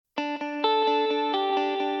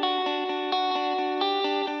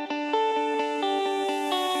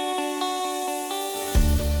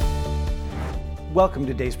Welcome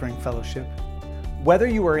to Dayspring Fellowship. Whether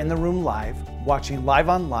you are in the room live, watching live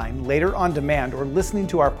online, later on demand, or listening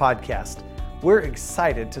to our podcast, we're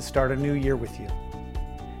excited to start a new year with you.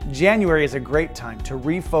 January is a great time to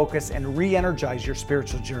refocus and re-energize your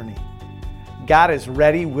spiritual journey. God is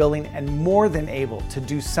ready, willing, and more than able to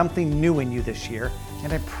do something new in you this year,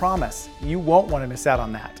 and I promise you won't want to miss out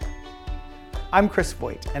on that. I'm Chris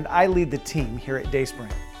Voigt, and I lead the team here at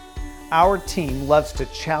Dayspring. Our team loves to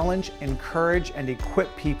challenge, encourage, and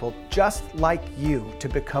equip people just like you to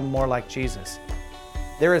become more like Jesus.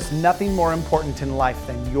 There is nothing more important in life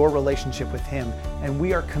than your relationship with Him, and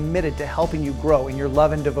we are committed to helping you grow in your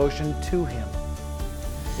love and devotion to Him.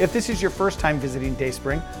 If this is your first time visiting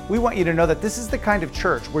Dayspring, we want you to know that this is the kind of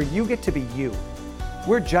church where you get to be you.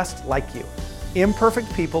 We're just like you,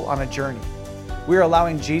 imperfect people on a journey. We're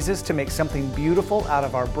allowing Jesus to make something beautiful out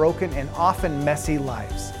of our broken and often messy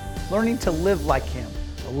lives, learning to live like Him,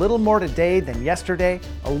 a little more today than yesterday,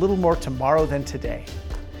 a little more tomorrow than today.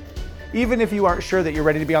 Even if you aren't sure that you're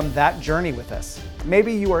ready to be on that journey with us,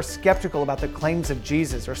 maybe you are skeptical about the claims of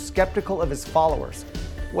Jesus or skeptical of His followers,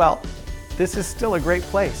 well, this is still a great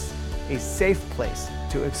place, a safe place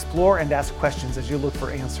to explore and ask questions as you look for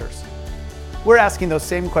answers. We're asking those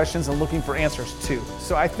same questions and looking for answers too,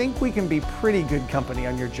 so I think we can be pretty good company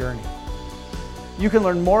on your journey. You can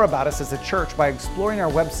learn more about us as a church by exploring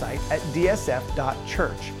our website at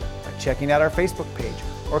dsf.church, by checking out our Facebook page,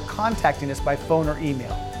 or contacting us by phone or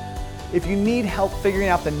email. If you need help figuring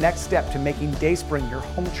out the next step to making Dayspring your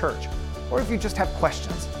home church, or if you just have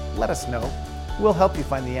questions, let us know. We'll help you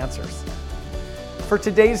find the answers. For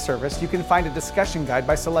today's service, you can find a discussion guide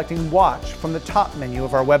by selecting Watch from the top menu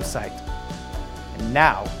of our website. And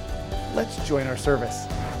now, let's join our service.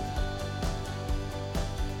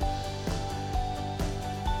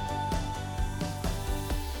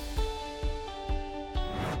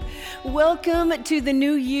 Welcome to the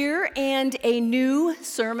new year and a new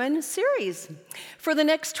sermon series. For the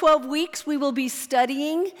next 12 weeks, we will be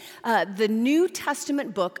studying the New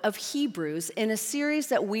Testament book of Hebrews in a series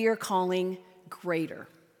that we are calling Greater.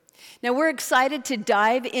 Now, we're excited to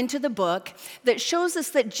dive into the book that shows us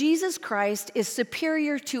that Jesus Christ is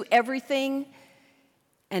superior to everything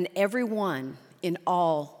and everyone in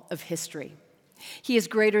all of history. He is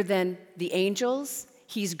greater than the angels.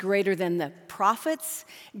 He's greater than the prophets,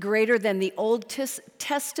 greater than the Old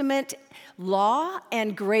Testament law,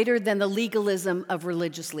 and greater than the legalism of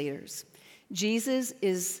religious leaders. Jesus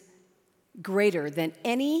is greater than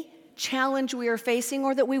any challenge we are facing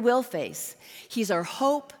or that we will face. He's our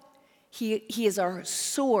hope. He is our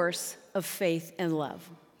source of faith and love.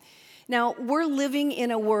 Now, we're living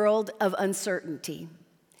in a world of uncertainty.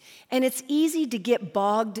 And it's easy to get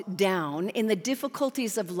bogged down in the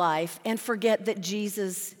difficulties of life and forget that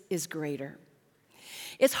Jesus is greater.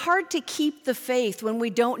 It's hard to keep the faith when we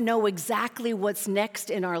don't know exactly what's next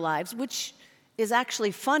in our lives, which is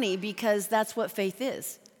actually funny because that's what faith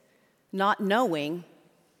is, not knowing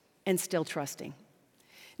and still trusting.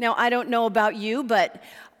 Now, I don't know about you, but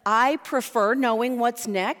I prefer knowing what's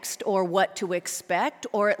next or what to expect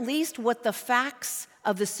or at least what the facts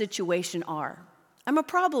of the situation are. I'm a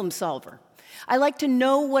problem solver. I like to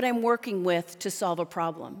know what I'm working with to solve a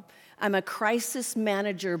problem. I'm a crisis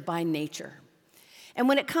manager by nature. And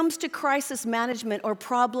when it comes to crisis management or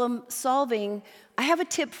problem solving, I have a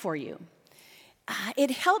tip for you.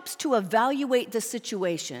 It helps to evaluate the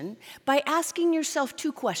situation by asking yourself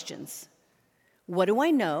two questions. What do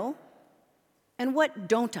I know? And what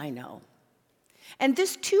don't I know? And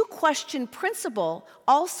this two-question principle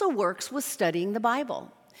also works with studying the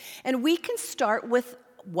Bible. And we can start with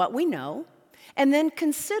what we know and then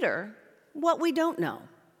consider what we don't know.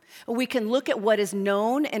 We can look at what is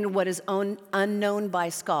known and what is unknown by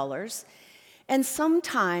scholars. And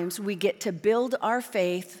sometimes we get to build our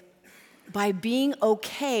faith by being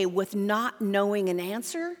okay with not knowing an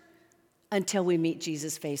answer until we meet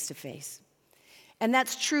Jesus face to face. And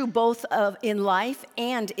that's true both in life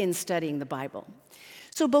and in studying the Bible.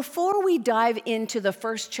 So before we dive into the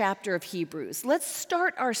first chapter of Hebrews, let's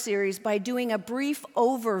start our series by doing a brief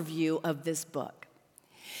overview of this book.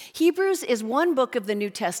 Hebrews is one book of the New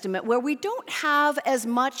Testament where we don't have as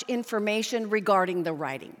much information regarding the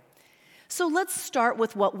writing. So let's start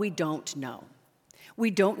with what we don't know.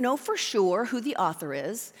 We don't know for sure who the author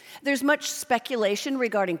is. There's much speculation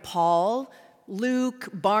regarding Paul, Luke,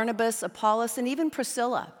 Barnabas, Apollos, and even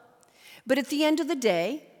Priscilla. But at the end of the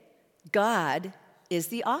day, God is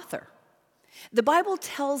the author. The Bible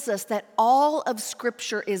tells us that all of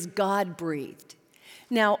Scripture is God-breathed.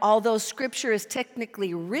 Now, although Scripture is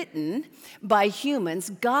technically written by humans,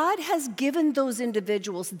 God has given those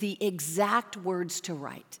individuals the exact words to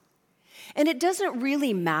write. And it doesn't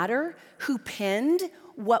really matter who penned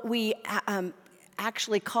what we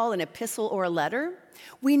actually call an epistle or a letter.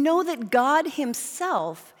 We know that God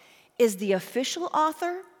himself is the official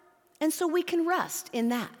author, and so we can rest in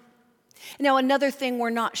that. Now, another thing we're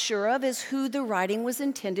not sure of is who the writing was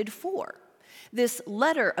intended for. This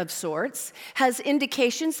letter of sorts has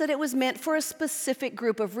indications that it was meant for a specific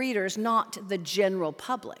group of readers, not the general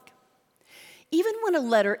public. Even when a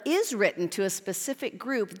letter is written to a specific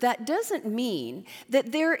group, that doesn't mean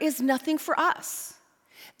that there is nothing for us.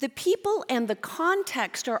 The people and the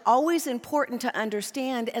context are always important to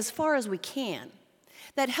understand as far as we can.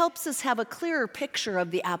 That helps us have a clearer picture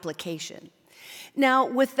of the application. Now,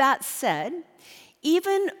 with that said,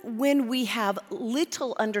 even when we have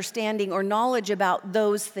little understanding or knowledge about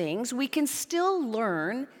those things, we can still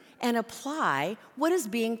learn and apply what is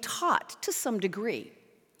being taught to some degree.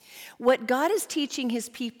 What God is teaching his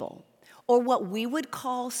people, or what we would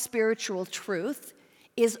call spiritual truth,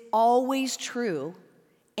 is always true,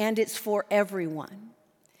 and it's for everyone.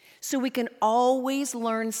 So we can always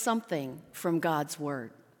learn something from God's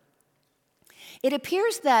word. It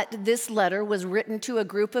appears that this letter was written to a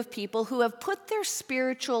group of people who have put their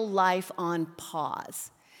spiritual life on pause.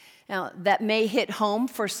 Now, that may hit home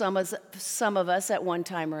for some of us at one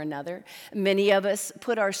time or another. Many of us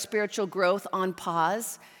put our spiritual growth on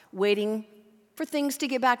pause, waiting for things to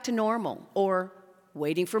get back to normal, or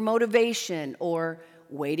waiting for motivation, or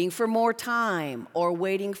waiting for more time, or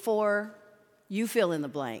waiting for you fill in the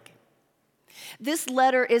blank. This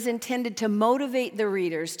letter is intended to motivate the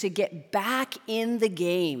readers to get back in the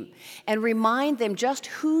game and remind them just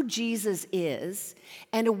who Jesus is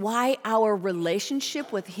and why our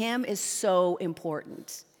relationship with him is so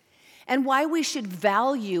important, and why we should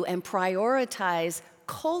value and prioritize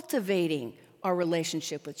cultivating our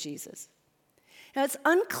relationship with Jesus. Now, it's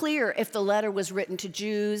unclear if the letter was written to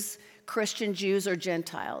Jews, Christian Jews, or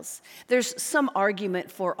Gentiles. There's some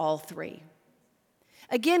argument for all three.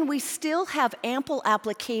 Again, we still have ample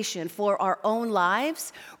application for our own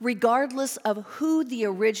lives, regardless of who the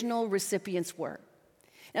original recipients were.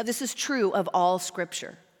 Now, this is true of all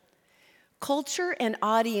Scripture. Culture and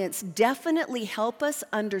audience definitely help us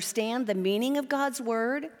understand the meaning of God's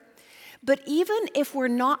word, but even if we're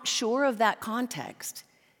not sure of that context,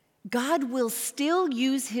 God will still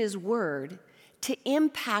use his word to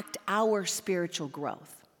impact our spiritual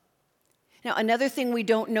growth. Now, another thing we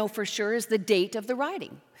don't know for sure is the date of the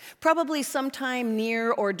writing. Probably sometime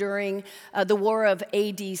near or during the war of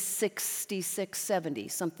AD 66-70,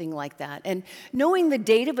 something like that. And knowing the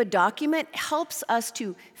date of a document helps us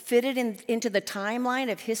to fit it into the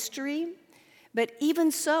timeline of history. But even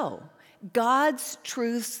so, God's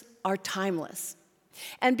truths are timeless.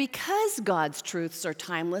 And because God's truths are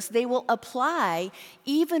timeless, they will apply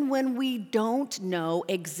even when we don't know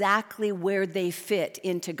exactly where they fit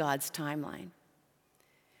into God's timeline.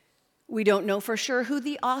 We don't know for sure who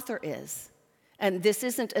the author is. And this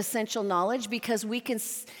isn't essential knowledge because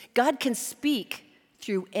God can speak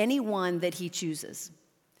through anyone that he chooses.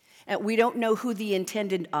 And we don't know who the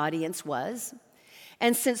intended audience was.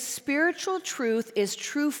 And since spiritual truth is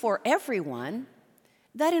true for everyone,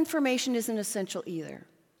 that information isn't essential either.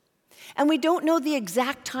 And we don't know the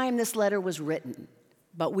exact time this letter was written,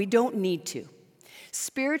 but we don't need to.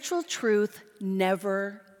 Spiritual truth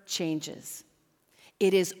never changes.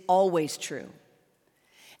 It is always true.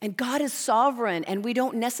 And God is sovereign, and we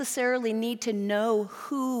don't necessarily need to know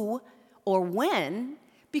who or when,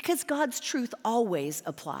 because God's truth always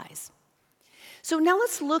applies. So now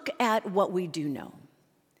let's look at what we do know.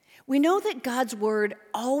 We know that God's word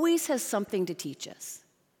always has something to teach us.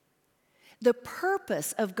 The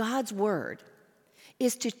purpose of God's word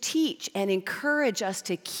is to teach and encourage us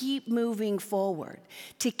to keep moving forward,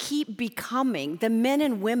 to keep becoming the men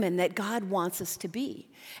and women that God wants us to be.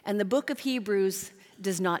 And the book of Hebrews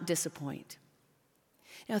does not disappoint.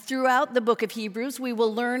 Now, throughout the book of Hebrews, we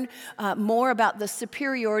will learn more about the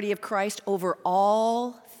superiority of Christ over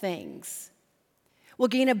all things. We'll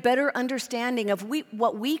gain a better understanding of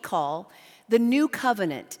what we call the new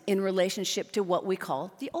covenant in relationship to what we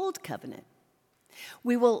call the old covenant.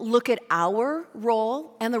 We will look at our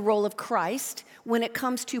role and the role of Christ when it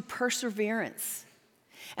comes to perseverance.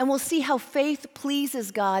 And we'll see how faith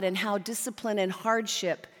pleases God and how discipline and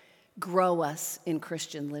hardship grow us in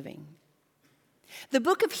Christian living. The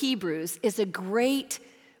book of Hebrews is a great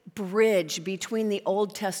bridge between the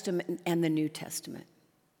Old Testament and the New Testament.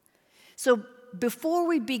 So before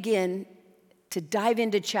we begin to dive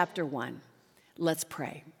into chapter 1, let's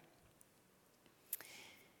pray.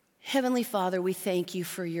 Heavenly Father, we thank you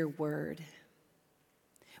for your word.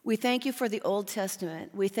 We thank you for the Old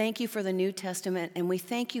Testament. We thank you for the New Testament. And we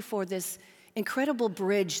thank you for this incredible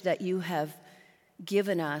bridge that you have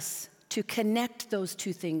given us to connect those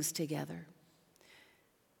two things together.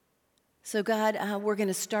 So God, we're going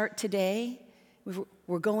to start today.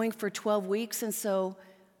 We're going for 12 weeks, and so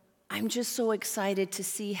I'm just so excited to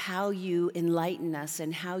see how you enlighten us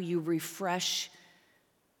and how you refresh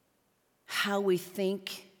how we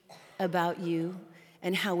think about you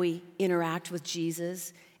and how we interact with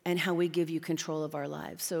Jesus and how we give you control of our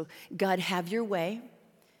lives. So God, have your way.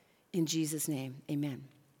 In Jesus' name, amen.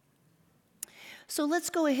 So let's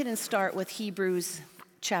go ahead and start with Hebrews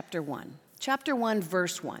chapter 1. Chapter 1,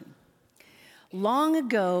 verse 1. Long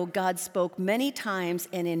ago, God spoke many times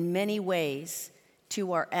and in many ways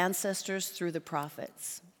to our ancestors through the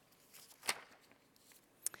prophets.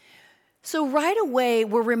 So right away,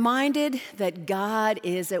 we're reminded that God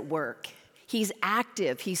is at work. He's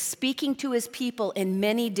active. He's speaking to his people in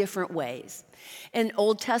many different ways. In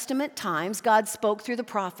Old Testament times, God spoke through the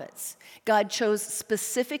prophets. God chose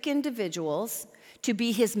specific individuals to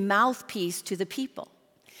be his mouthpiece to the people.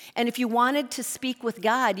 And if you wanted to speak with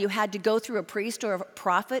God, you had to go through a priest or a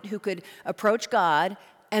prophet who could approach God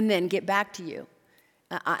and then get back to you.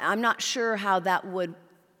 I'm not sure how that would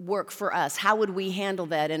work for us. How would we handle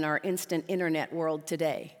that in our instant internet world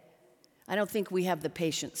today? I don't think we have the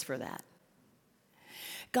patience for that.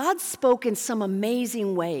 God spoke in some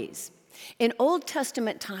amazing ways. In Old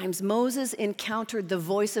Testament times, Moses encountered the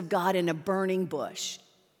voice of God in a burning bush.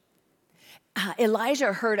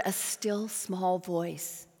 Elijah heard a still small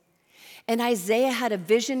voice. And Isaiah had a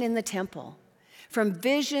vision in the temple. From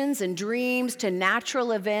visions and dreams to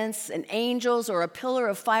natural events and angels or a pillar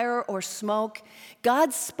of fire or smoke,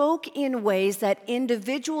 God spoke in ways that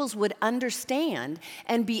individuals would understand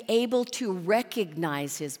and be able to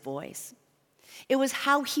recognize his voice. It was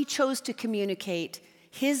how he chose to communicate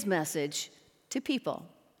his message to people.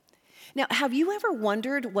 Now, have you ever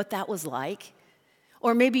wondered what that was like?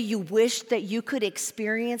 Or maybe you wished that you could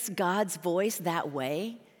experience God's voice that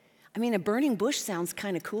way? I mean, a burning bush sounds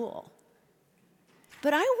kind of cool.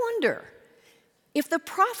 But I wonder if the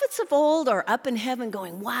prophets of old are up in heaven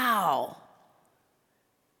going, wow,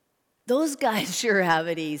 those guys sure have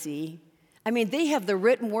it easy. I mean, they have the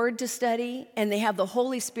written word to study, and they have the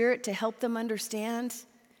Holy Spirit to help them understand.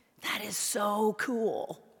 That is so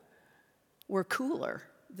cool. We're cooler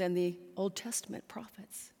than the Old Testament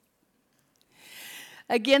prophets.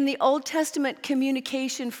 Again, the Old Testament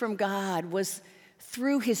communication from God was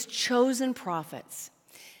through his chosen prophets.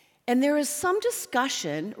 And there is some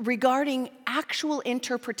discussion regarding actual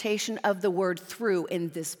interpretation of the word through in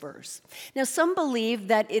this verse. Now, some believe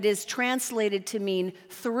that it is translated to mean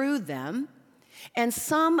through them, and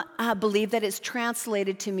some believe that it's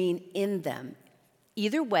translated to mean in them.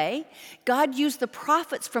 Either way, God used the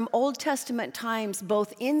prophets from Old Testament times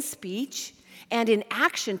both in speech and in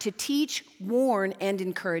action to teach, warn, and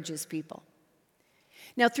encourage his people.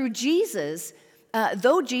 Now, through Jesus,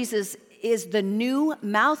 though Jesus is the new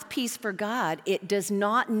mouthpiece for God, it does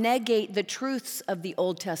not negate the truths of the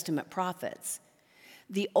Old Testament prophets.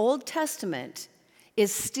 The Old Testament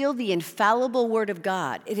is still the infallible word of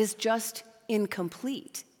God. It is just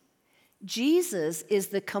incomplete. Jesus is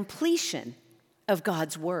the completion of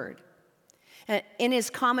God's word. In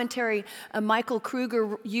his commentary, Michael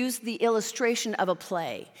Kruger used the illustration of a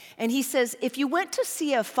play. And he says, if you went to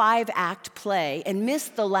see a 5-act play and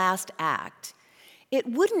missed the last act, it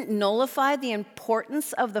wouldn't nullify the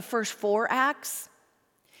importance of the first 4 acts.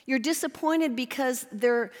 You're disappointed because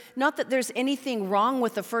not that there's anything wrong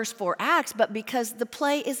with the first 4 acts, but because the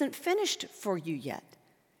play isn't finished for you yet.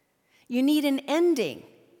 You need an ending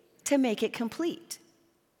to make it complete.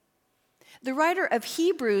 The writer of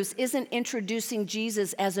Hebrews isn't introducing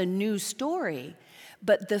Jesus as a new story,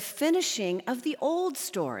 but the finishing of the old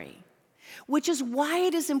story, which is why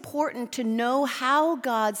it is important to know how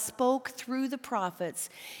God spoke through the prophets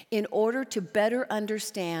in order to better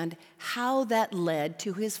understand how that led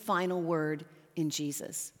to his final word in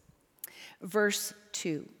Jesus. Verse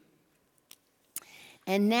 2.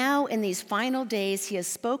 And now in these final days he has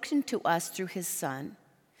spoken to us through his Son.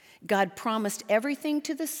 God promised everything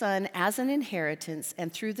to the Son as an inheritance,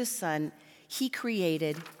 and through the Son he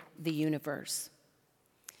created the universe.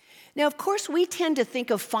 Now, of course, we tend to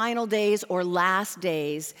think of final days or last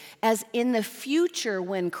days as in the future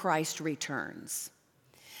when Christ returns.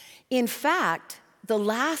 In fact, the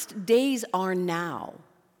last days are now.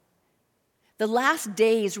 The last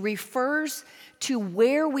days refers to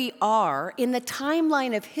where we are in the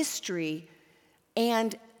timeline of history,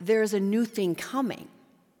 and there's a new thing coming.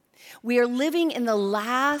 We are living in the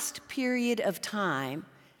last period of time,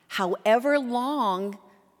 however long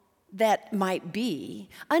that might be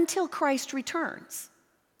until Christ returns.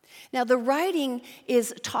 Now, the writing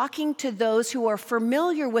is talking to those who are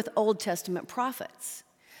familiar with Old Testament prophets.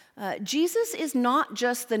 Jesus is not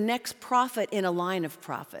just the next prophet in a line of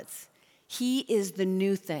prophets. He is the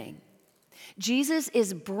new thing. Jesus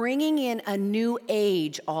is bringing in a new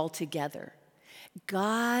age altogether.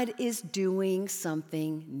 God is doing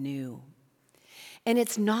something new. And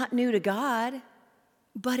it's not new to God,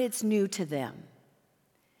 but it's new to them.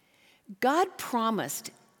 God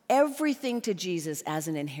promised everything to Jesus as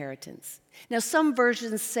an inheritance. Now, some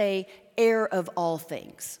versions say heir of all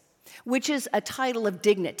things, which is a title of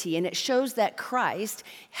dignity, and it shows that Christ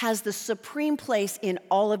has the supreme place in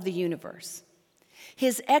all of the universe.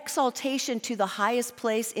 His exaltation to the highest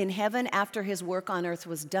place in heaven after his work on earth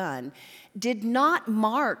was done did not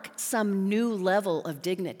mark some new level of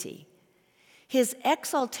dignity. His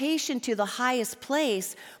exaltation to the highest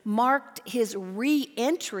place marked his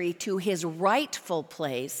re-entry to his rightful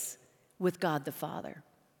place with God the Father.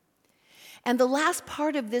 And the last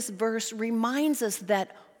part of this verse reminds us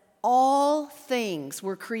that all things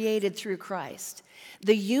were created through Christ,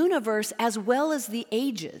 the universe as well as the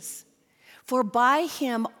ages. For by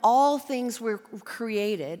him all things were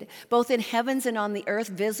created, both in heavens and on the earth,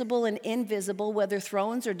 visible and invisible, whether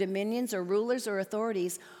thrones or dominions or rulers or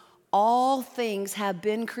authorities. All things have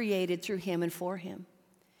been created through him and for him.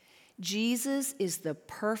 Jesus is the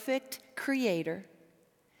perfect creator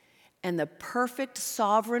and the perfect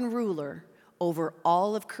sovereign ruler over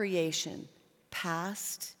all of creation,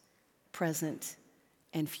 past, present,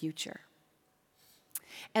 and future.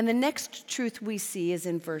 And the next truth we see is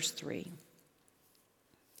in verse 3.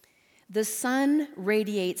 The sun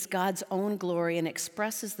radiates God's own glory and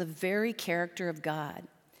expresses the very character of God.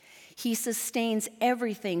 He sustains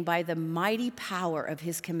everything by the mighty power of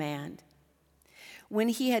his command. When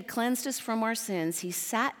he had cleansed us from our sins, he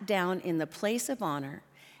sat down in the place of honor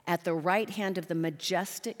at the right hand of the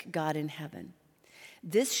majestic God in heaven.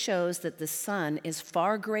 This shows that the Son is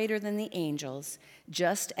far greater than the angels,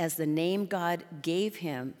 just as the name God gave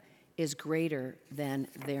him is greater than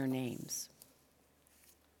their names.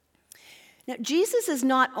 Now, Jesus is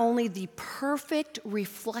not only the perfect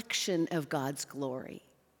reflection of God's glory,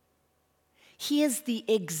 he is the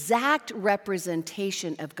exact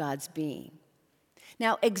representation of God's being.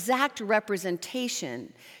 Now, exact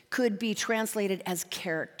representation could be translated as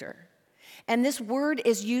character. And this word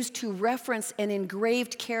is used to reference an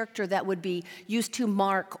engraved character that would be used to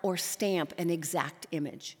mark or stamp an exact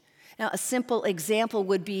image. Now, a simple example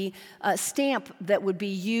would be a stamp that would be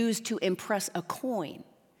used to impress a coin.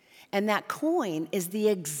 And that coin is the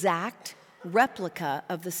exact replica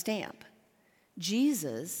of the stamp.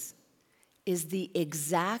 Jesus is the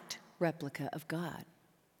exact replica of God.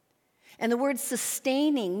 And the word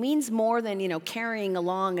sustaining means more than, carrying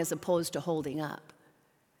along as opposed to holding up.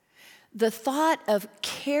 The thought of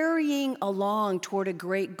carrying along toward a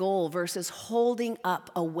great goal versus holding up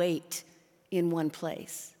a weight in one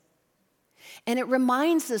place. And it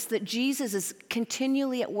reminds us that Jesus is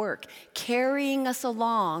continually at work, carrying us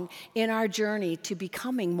along in our journey to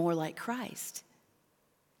becoming more like Christ.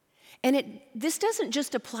 And this doesn't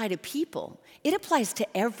just apply to people, it applies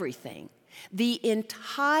to everything. The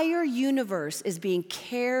entire universe is being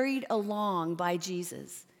carried along by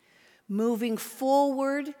Jesus, moving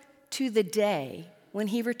forward to the day when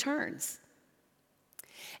he returns.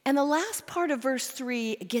 And the last part of verse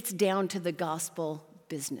 3 gets down to the gospel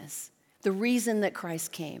business, the reason that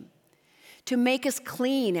Christ came, to make us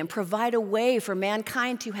clean and provide a way for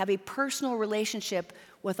mankind to have a personal relationship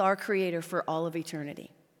with our Creator for all of eternity.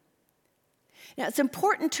 Now, it's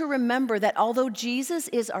important to remember that although Jesus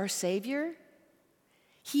is our Savior,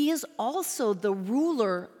 he is also the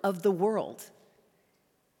ruler of the world.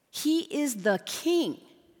 He is the King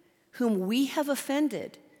whom we have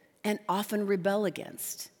offended and often rebel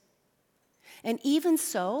against. And even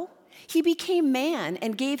so, he became man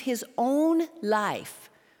and gave his own life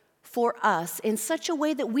for us in such a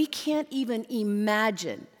way that we can't even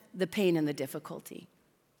imagine the pain and the difficulty.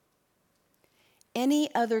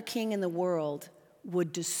 Any other king in the world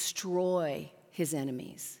would destroy his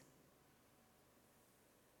enemies.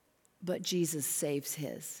 But Jesus saves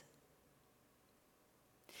his.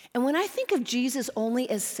 And when I think of Jesus only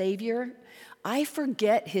as Savior, I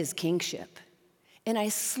forget his kingship. And I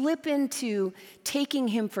slip into taking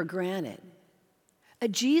him for granted.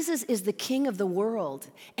 Jesus is the King of the world,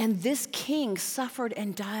 and this King suffered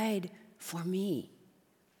and died for me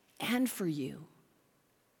and for you.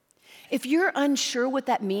 If you're unsure what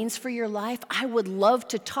that means for your life, I would love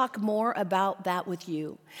to talk more about that with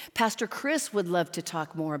you. Pastor Chris would love to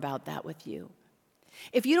talk more about that with you.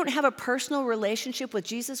 If you don't have a personal relationship with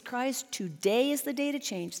Jesus Christ, today is the day to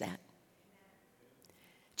change that.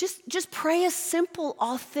 Just pray a simple,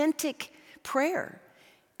 authentic prayer,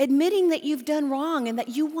 admitting that you've done wrong and that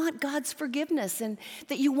you want God's forgiveness and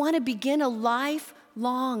that you want to begin a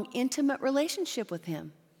lifelong, intimate relationship with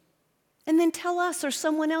Him. And then tell us or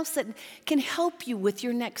someone else that can help you with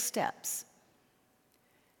your next steps.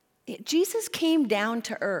 Jesus came down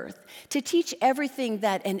to earth to teach everything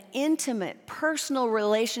that an intimate, personal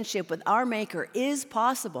relationship with our Maker is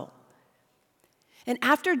possible. And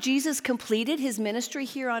after Jesus completed his ministry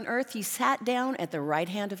here on earth, he sat down at the right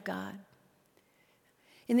hand of God.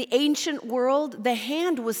 In the ancient world, the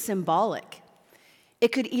hand was symbolic.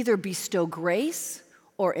 It could either bestow grace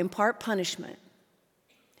or impart punishment.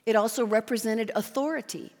 It also represented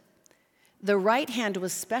authority. The right hand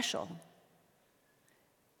was special.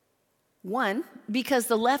 One, because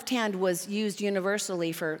the left hand was used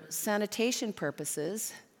universally for sanitation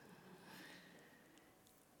purposes,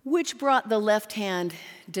 which brought the left hand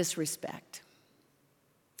disrespect.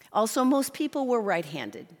 Also, most people were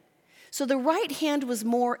right-handed. So the right hand was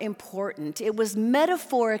more important. It was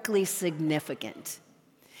metaphorically significant.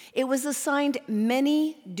 It was assigned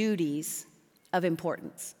many duties of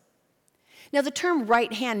importance. Now, the term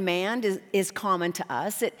right-hand man is common to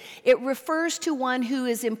us. It refers to one who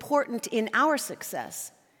is important in our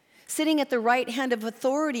success. Sitting at the right hand of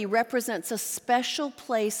authority represents a special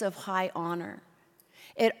place of high honor.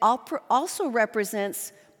 It also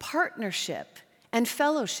represents partnership and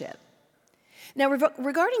fellowship. Now,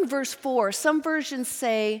 regarding verse 4, some versions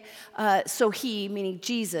say, so he, meaning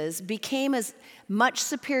Jesus, became as much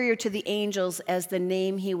superior to the angels as the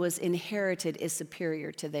name he was inherited is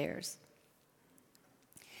superior to theirs.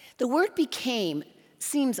 The word became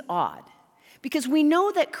seems odd because we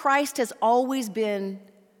know that Christ has always been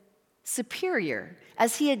superior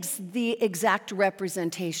as he is the exact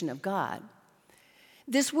representation of God.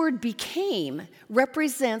 This word became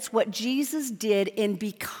represents what Jesus did in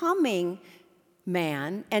becoming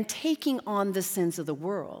man and taking on the sins of the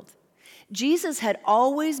world. Jesus had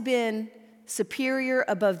always been superior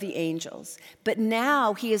above the angels, but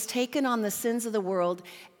now he has taken on the sins of the world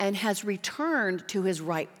and has returned to his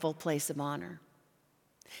rightful place of honor.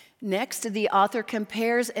 Next, the author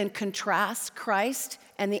compares and contrasts Christ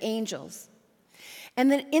and the angels.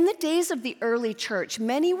 And then in the days of the early church,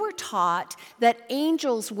 many were taught that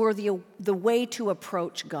angels were the way to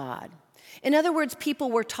approach God. In other words,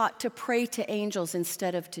 people were taught to pray to angels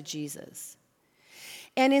instead of to Jesus.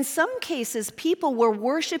 And in some cases, people were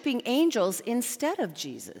worshiping angels instead of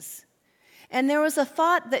Jesus. And there was a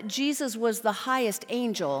thought that Jesus was the highest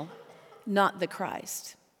angel, not the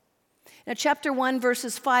Christ. Now, chapter 1,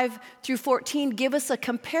 verses 5 through 14 give us a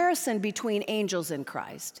comparison between angels and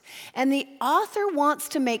Christ. And the author wants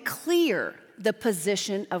to make clear the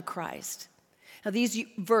position of Christ. Now, these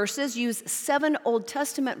verses use 7 Old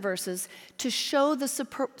Testament verses to show the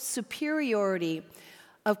superiority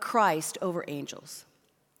of Christ over angels.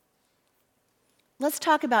 Let's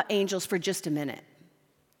talk about angels for just a minute.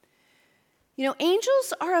 You know,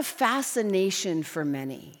 angels are a fascination for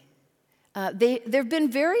many. There have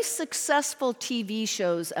been very successful TV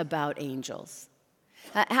shows about angels.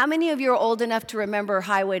 How many of you are old enough to remember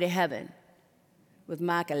Highway to Heaven with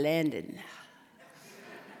Michael Landon?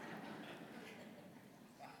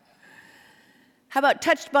 How about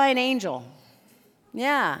Touched by an Angel?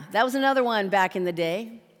 Yeah, that was another one back in the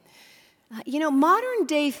day. Modern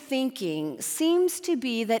day thinking seems to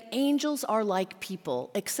be that angels are like people,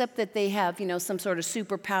 except that they have, some sort of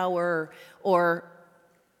superpower or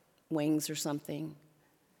wings or something.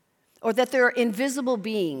 Or that they're invisible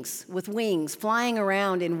beings with wings flying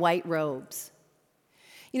around in white robes.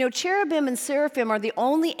 Cherubim and seraphim are the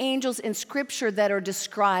only angels in Scripture that are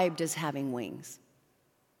described as having wings.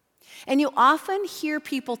 And you often hear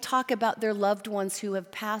people talk about their loved ones who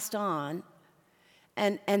have passed on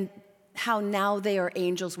and how now they are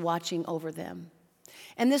angels watching over them.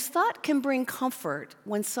 And this thought can bring comfort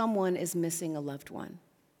when someone is missing a loved one.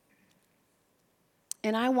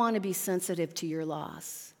 And I want to be sensitive to your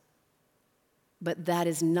loss, but that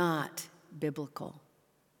is not biblical.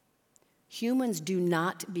 Humans do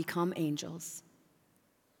not become angels.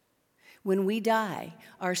 When we die,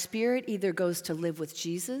 our spirit either goes to live with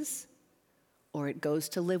Jesus or it goes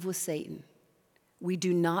to live with Satan. We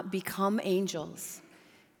do not become angels.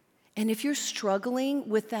 And if you're struggling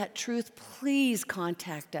with that truth, please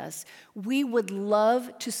contact us. We would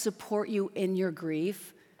love to support you in your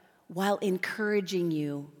grief while encouraging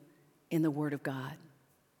you in the Word of God.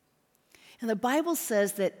 And the Bible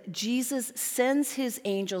says that Jesus sends his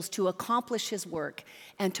angels to accomplish his work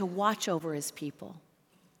and to watch over his people.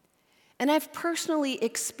 And I've personally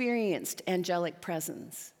experienced angelic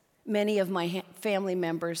presence. Many of my family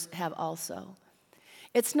members have also.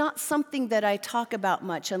 It's not something that I talk about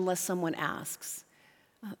much unless someone asks.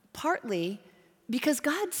 Partly because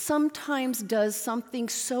God sometimes does something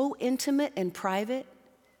so intimate and private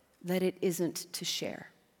that it isn't to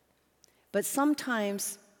share. But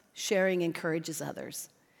sometimes sharing encourages others.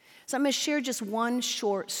 So I'm going to share just one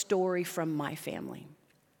short story from my family.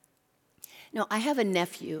 Now, I have a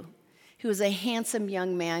nephew who is a handsome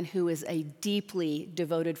young man who is a deeply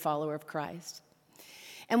devoted follower of Christ.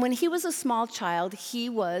 And when he was a small child, he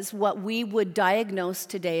was what we would diagnose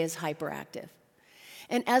today as hyperactive.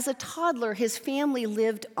 And as a toddler, his family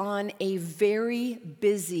lived on a very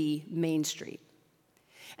busy main street.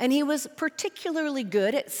 And he was particularly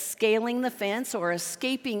good at scaling the fence or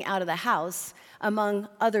escaping out of the house, among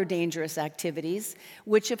other dangerous activities,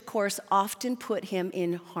 which of course often put him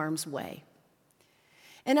in harm's way.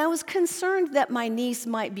 And I was concerned that my niece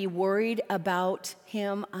might be worried about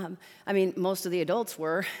him. Most of the adults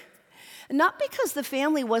were. Not because the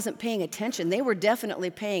family wasn't paying attention. They were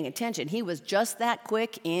definitely paying attention. He was just that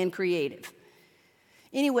quick and creative.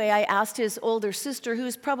 Anyway, I asked his older sister, who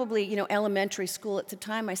was probably, elementary school at the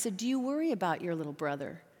time, I said, "Do you worry about your little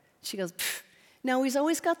brother?" She goes, "No, he's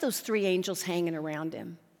always got those 3 angels hanging around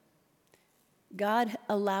him." God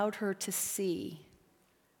allowed her to see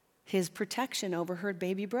his protection over her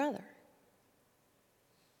baby brother.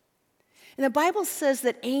 And the Bible says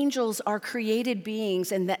that angels are created beings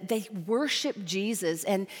and that they worship Jesus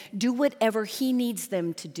and do whatever he needs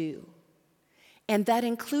them to do. And that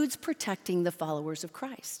includes protecting the followers of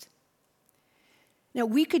Christ. Now,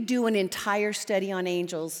 we could do an entire study on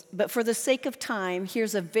angels, but for the sake of time,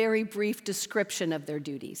 here's a very brief description of their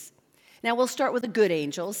duties. Now, we'll start with the good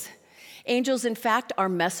angels. Angels, in fact, are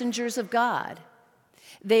messengers of God.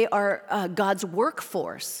 They are God's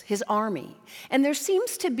workforce, his army. And there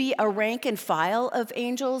seems to be a rank and file of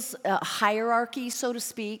angels, a hierarchy, so to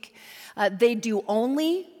speak. They do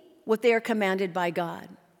only what they are commanded by God.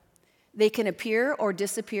 They can appear or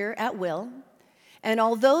disappear at will. And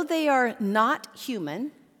although they are not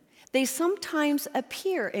human, they sometimes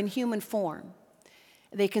appear in human form.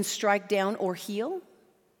 They can strike down or heal.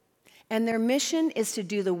 And their mission is to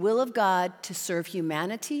do the will of God to serve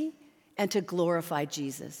humanity and to glorify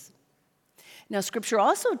Jesus. Now, Scripture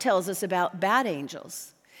also tells us about bad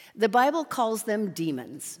angels. The Bible calls them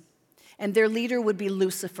demons, and their leader would be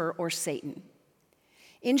Lucifer or Satan.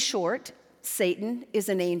 In short, Satan is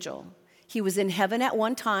an angel. He was in heaven at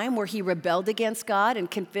one time where he rebelled against God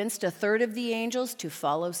and convinced 1/3 of the angels to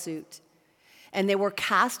follow suit. And they were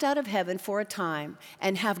cast out of heaven for a time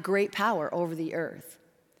and have great power over the earth.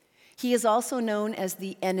 He is also known as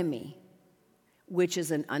the enemy, which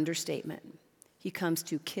is an understatement. He comes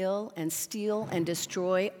to kill and steal and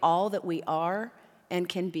destroy all that we are and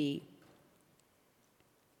can be.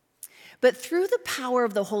 But through the power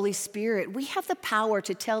of the Holy Spirit, we have the power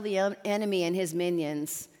to tell the enemy and his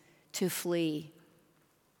minions to flee.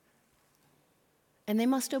 And they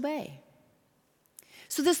must obey.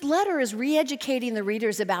 So this letter is re-educating the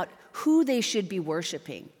readers about who they should be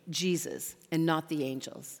worshiping, Jesus and not the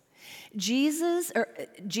angels. Jesus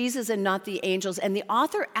and not the angels, and the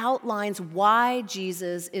author outlines why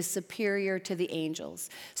Jesus is superior to the angels.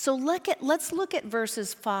 So let's look at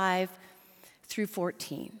verses 5 through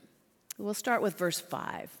 14. We'll start with verse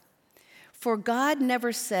 5. For God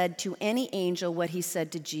never said to any angel what he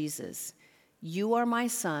said to Jesus, "You are my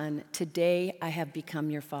son, today I have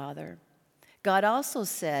become your father." God also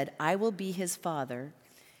said, "I will be his father,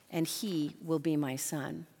 and he will be my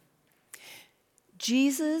son."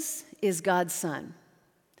 Jesus is God's son.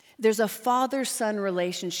 There's a father-son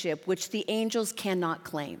relationship which the angels cannot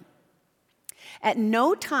claim. At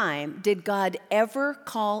no time did God ever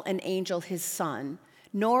call an angel his son,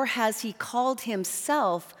 nor has he called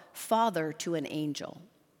himself father to an angel.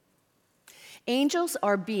 Angels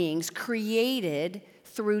are beings created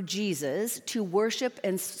through Jesus to worship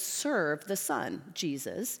and serve the Son,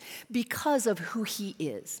 Jesus, because of who he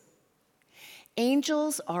is.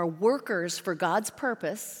 Angels are workers for God's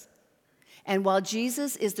purpose, and while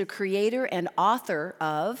Jesus is the creator and author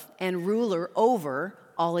of and ruler over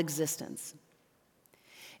all existence.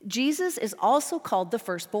 Jesus is also called the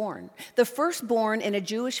firstborn. The firstborn in a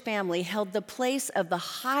Jewish family held the place of the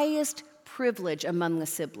highest privilege among the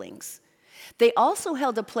siblings. They also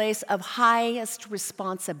held a place of highest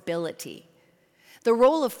responsibility. The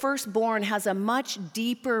role of firstborn has a much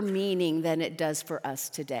deeper meaning than it does for us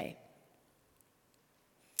today.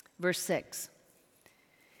 Verse 6.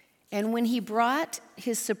 And when he brought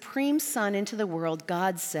his supreme son into the world,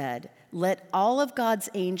 God said, "Let all of God's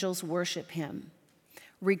angels worship him."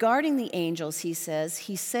 Regarding the angels, he says,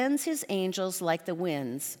 he sends his angels like the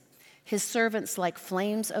winds, his servants like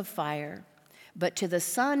flames of fire. But to the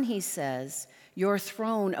Son, he says, your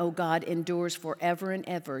throne, O God, endures forever and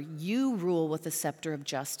ever. You rule with a scepter of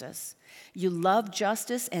justice. You love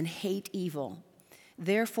justice and hate evil.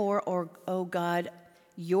 Therefore, O God,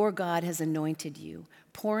 your God has anointed you,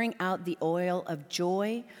 pouring out the oil of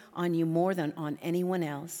joy on you more than on anyone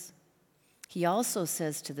else. He also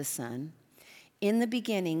says to the Son, in the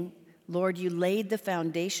beginning, Lord, you laid the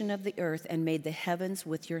foundation of the earth and made the heavens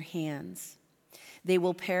with your hands. They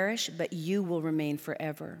will perish, but you will remain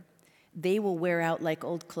forever. They will wear out like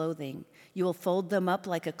old clothing. You will fold them up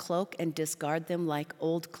like a cloak and discard them like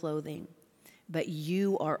old clothing. But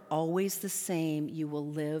you are always the same. You will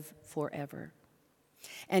live forever.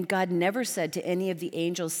 And God never said to any of the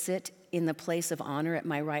angels, sit in the place of honor at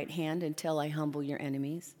my right hand until I humble your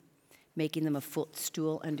enemies, making them a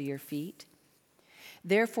footstool under your feet.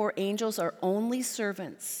 Therefore, angels are only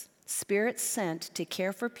servants, spirits sent to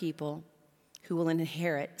care for people who will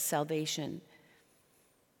inherit salvation,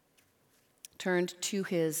 turned to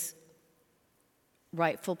his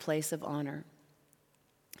rightful place of honor.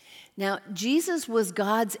 Now, Jesus was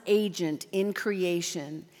God's agent in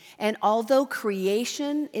creation, and although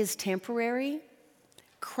creation is temporary,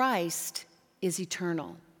 Christ is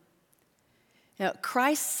eternal. Now,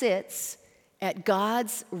 Christ sits at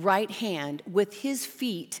God's right hand with his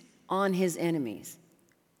feet on his enemies.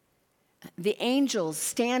 The angels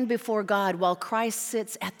stand before God while Christ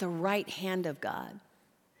sits at the right hand of God.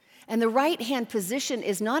 And the right hand position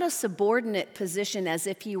is not a subordinate position as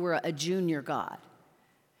if he were a junior God.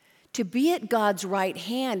 To be at God's right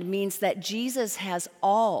hand means that Jesus has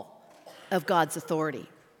all of God's authority.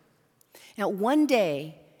 Now, one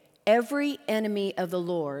day, every enemy of the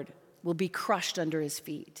Lord will be crushed under his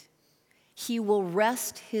feet. He will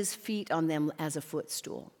rest his feet on them as a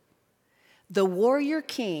footstool. The warrior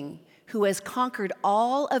king who has conquered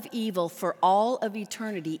all of evil for all of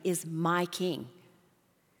eternity is my king.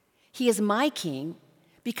 He is my king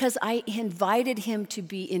because I invited him to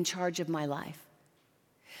be in charge of my life.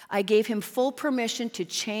 I gave him full permission to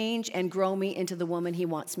change and grow me into the woman he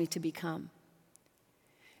wants me to become.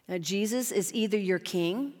 Now, Jesus is either your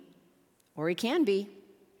king, or he can be.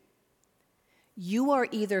 You are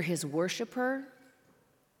either his worshiper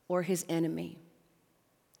or his enemy.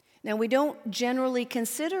 Now, we don't generally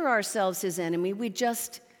consider ourselves his enemy, we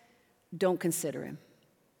just don't consider him.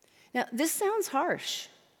 Now, this sounds harsh,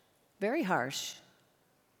 very harsh.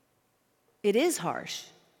 It is harsh.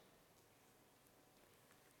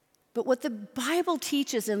 But what the Bible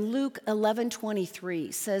teaches in Luke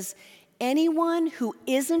 11:23 says, anyone who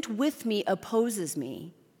isn't with me opposes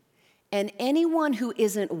me, and anyone who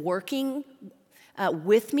isn't working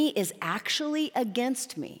with me is actually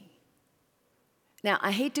against me. Now,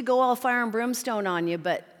 I hate to go all fire and brimstone on you,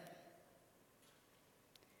 but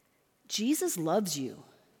Jesus loves you,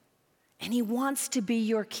 and he wants to be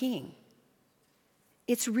your king.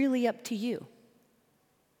 It's really up to you.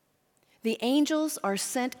 The angels are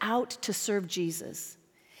sent out to serve Jesus.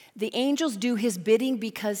 The angels do his bidding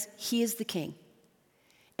because he is the king.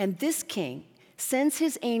 And this king sends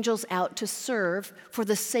his angels out to serve for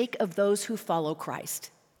the sake of those who follow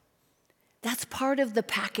Christ. That's part of the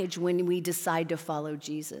package when we decide to follow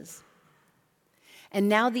Jesus. And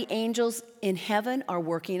now the angels in heaven are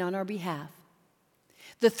working on our behalf.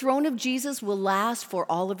 The throne of Jesus will last for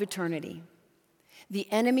all of eternity. The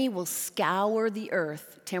enemy will scour the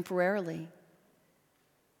earth temporarily.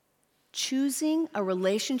 Choosing a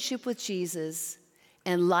relationship with Jesus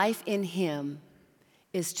and life in him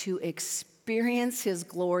is to experience his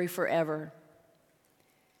glory forever.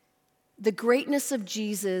 The greatness of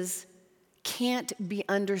Jesus can't be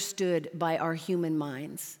understood by our human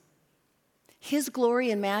minds. His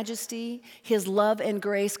glory and majesty, his love and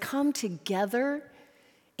grace come together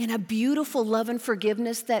in a beautiful love and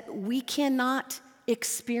forgiveness that we cannot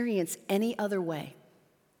experience any other way.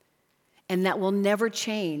 And that will never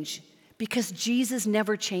change because Jesus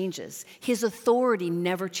never changes. His authority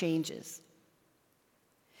never changes.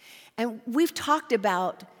 And we've talked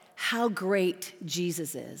about how great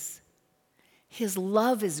Jesus is. His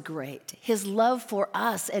love is great. His love for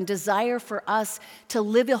us and desire for us to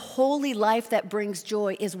live a holy life that brings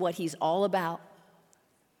joy is what he's all about.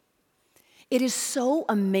 It is so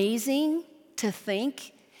amazing to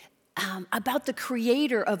think about the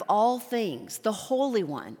creator of all things, the Holy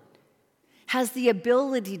One, has the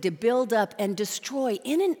ability to build up and destroy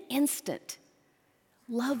in an instant,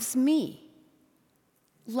 loves me,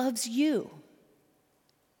 loves you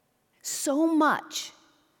so much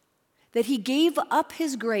that he gave up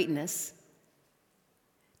his greatness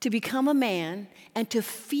to become a man and to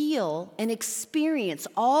feel and experience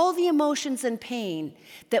all the emotions and pain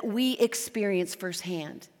that we experience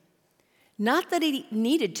firsthand. Not that he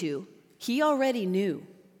needed to, he already knew,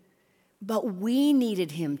 but we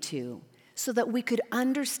needed him to, so that we could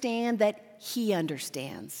understand that he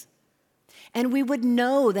understands. And we would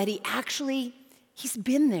know that he's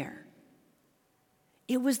been there.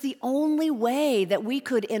 It was the only way that we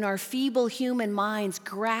could, in our feeble human minds,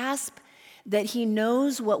 grasp that he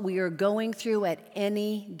knows what we are going through at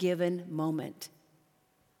any given moment.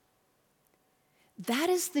 That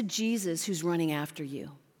is the Jesus who's running after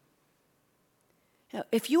you. Now,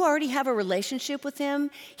 if you already have a relationship with him,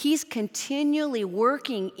 he's continually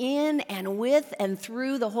working in and with and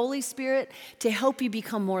through the Holy Spirit to help you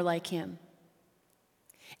become more like him.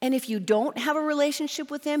 And if you don't have a relationship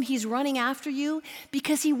with him, he's running after you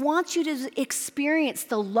because he wants you to experience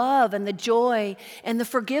the love and the joy and the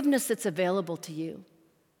forgiveness that's available to you.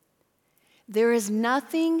 There is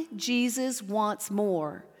nothing Jesus wants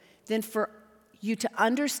more than for you to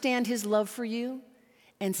understand his love for you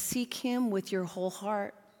and seek him with your whole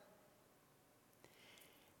heart.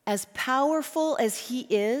 As powerful as he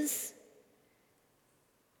is,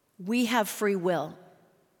 we have free will.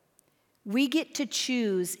 We get to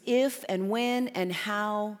choose if and when and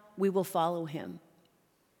how we will follow him.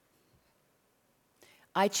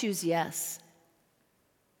 I choose yes.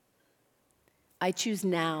 I choose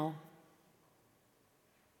now.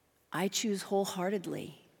 I choose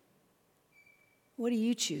wholeheartedly. What do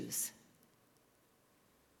you choose?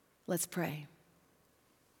 Let's pray.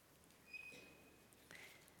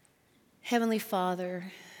 Heavenly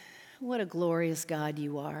Father, what a glorious God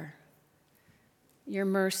you are. Your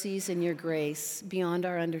mercies and your grace beyond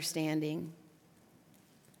our understanding.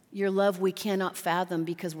 Your love we cannot fathom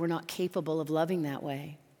because we're not capable of loving that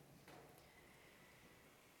way.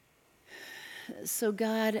 So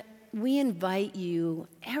God, we invite you,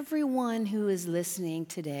 everyone who is listening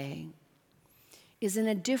today is in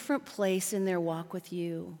a different place in their walk with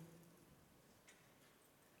you.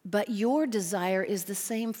 But your desire is the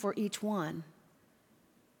same for each one,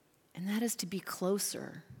 and that is to be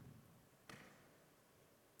closer.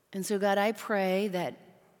 And so, God, I pray that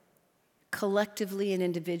collectively and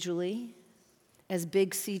individually, as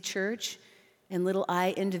Big C Church and Little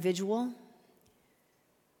I individual,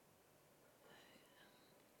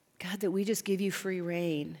 God, that we just give you free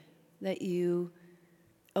rein, that you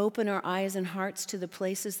open our eyes and hearts to the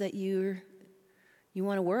places that you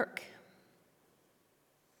want to work.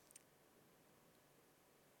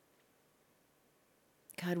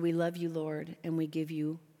 God, we love you, Lord, and we give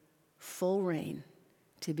you full reign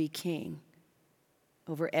to be king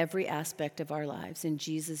over every aspect of our lives. In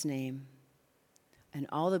Jesus' name. And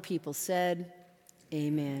all the people said,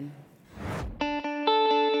 amen.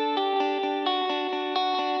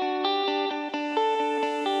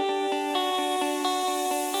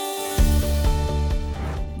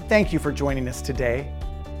 Thank you for joining us today.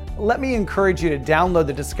 Let me encourage you to download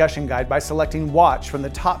the discussion guide by selecting Watch from the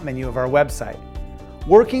top menu of our website.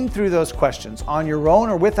 Working through those questions on your own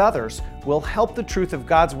or with others will help the truth of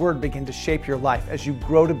God's Word begin to shape your life as you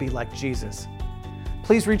grow to be like Jesus.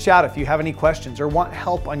 Please reach out if you have any questions or want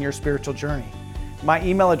help on your spiritual journey. My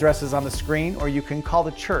email address is on the screen, or you can call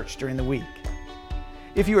the church during the week.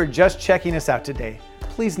 If you are just checking us out today,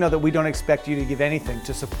 please know that we don't expect you to give anything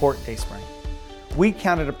to support Dayspring. We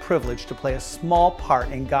count it a privilege to play a small part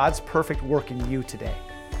in God's perfect work in you today.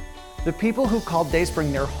 The people who called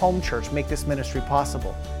Dayspring their home church make this ministry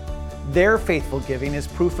possible. Their faithful giving is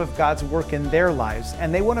proof of God's work in their lives,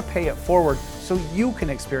 and they want to pay it forward so you can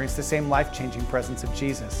experience the same life-changing presence of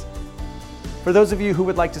Jesus. For those of you who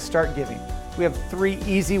would like to start giving, we have 3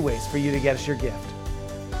 easy ways for you to get us your gift.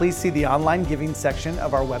 Please see the online giving section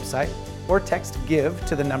of our website, or text GIVE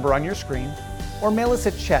to the number on your screen, or mail us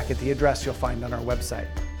a check at the address you'll find on our website.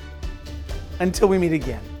 Until we meet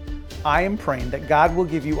again, I am praying that God will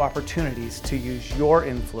give you opportunities to use your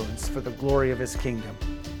influence for the glory of His kingdom.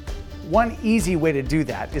 One easy way to do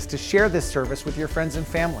that is to share this service with your friends and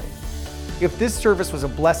family. If this service was a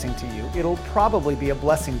blessing to you, it'll probably be a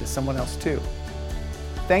blessing to someone else too.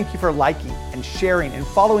 Thank you for liking and sharing and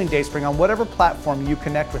following Dayspring on whatever platform you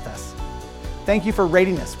connect with us. Thank you for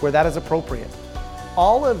rating us where that is appropriate.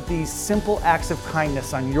 All of these simple acts of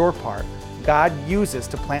kindness on your part, God uses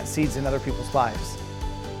to plant seeds in other people's lives.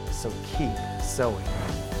 So keep sowing.